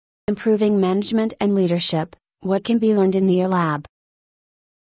Improving management and leadership, what can be learned in the Olab?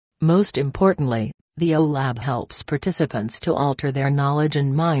 Most importantly, the Olab helps participants to alter their knowledge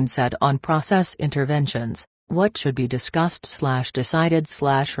and mindset on process interventions, what should be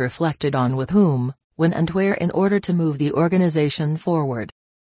discussed/decided/reflected on with whom, when and where in order to move the organization forward.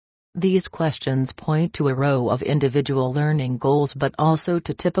 These questions point to a row of individual learning goals but also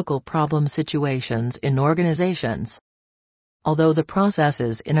to typical problem situations in organizations. Although the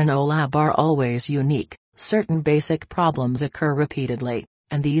processes in an Olab are always unique, certain basic problems occur repeatedly,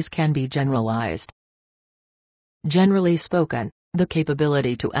 and these can be generalized. Generally spoken, the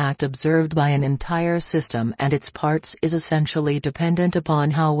capability to act observed by an entire system and its parts is essentially dependent upon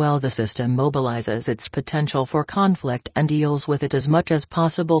how well the system mobilizes its potential for conflict and deals with it as much as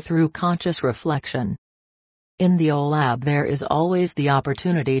possible through conscious reflection. In the Olab there is always the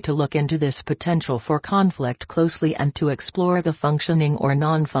opportunity to look into this potential for conflict closely and to explore the functioning or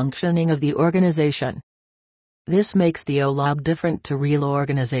non-functioning of the organization. This makes the Olab different to real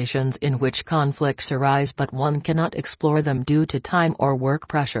organizations in which conflicts arise but one cannot explore them due to time or work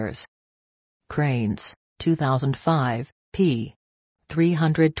pressures. Cranes, 2005, p.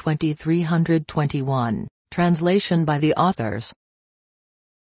 320-321, translation by the authors.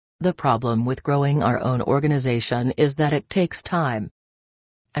 The problem with growing our own organization is that it takes time.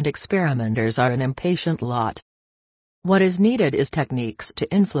 And experimenters are an impatient lot. What is needed is techniques to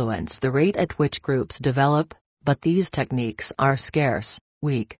influence the rate at which groups develop, but these techniques are scarce.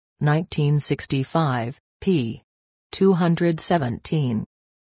 Week, 1965, p. 217.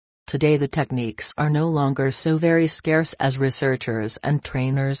 Today the techniques are no longer so very scarce as researchers and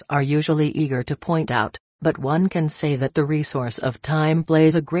trainers are usually eager to point out, but one can say that the resource of time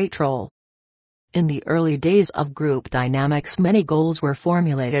plays a great role. In the early days of group dynamics many goals were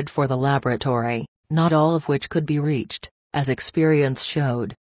formulated for the laboratory, not all of which could be reached, as experience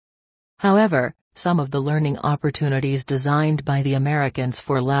showed. However, some of the learning opportunities designed by the Americans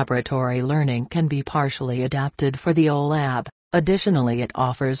for laboratory learning can be partially adapted for the Olab. Additionally, it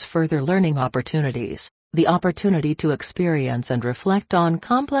offers further learning opportunities, the opportunity to experience and reflect on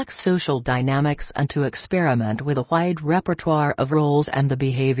complex social dynamics and to experiment with a wide repertoire of roles and the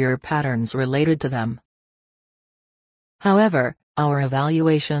behavior patterns related to them. However, our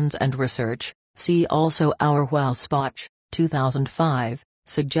evaluations and research, see also our Wellspot, 2005,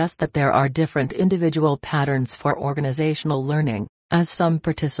 suggest that there are different individual patterns for organizational learning, as some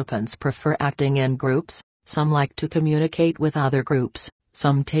participants prefer acting in groups, some like to communicate with other groups,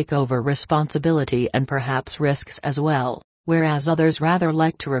 some take over responsibility and perhaps risks as well, whereas others rather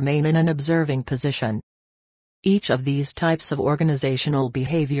like to remain in an observing position. Each of these types of organizational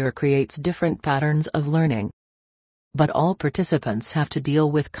behavior creates different patterns of learning. But all participants have to deal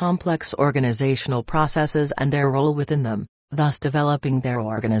with complex organizational processes and their role within them, thus developing their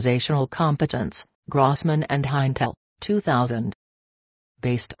organizational competence. Grossman and Heintel, 2000.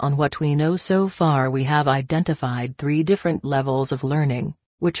 Based on what we know so far, we have identified 3 different levels of learning,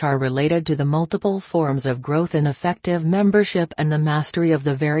 which are related to the multiple forms of growth in effective membership and the mastery of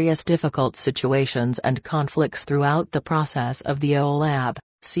the various difficult situations and conflicts throughout the process of the Olab.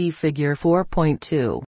 See Figure 4.2.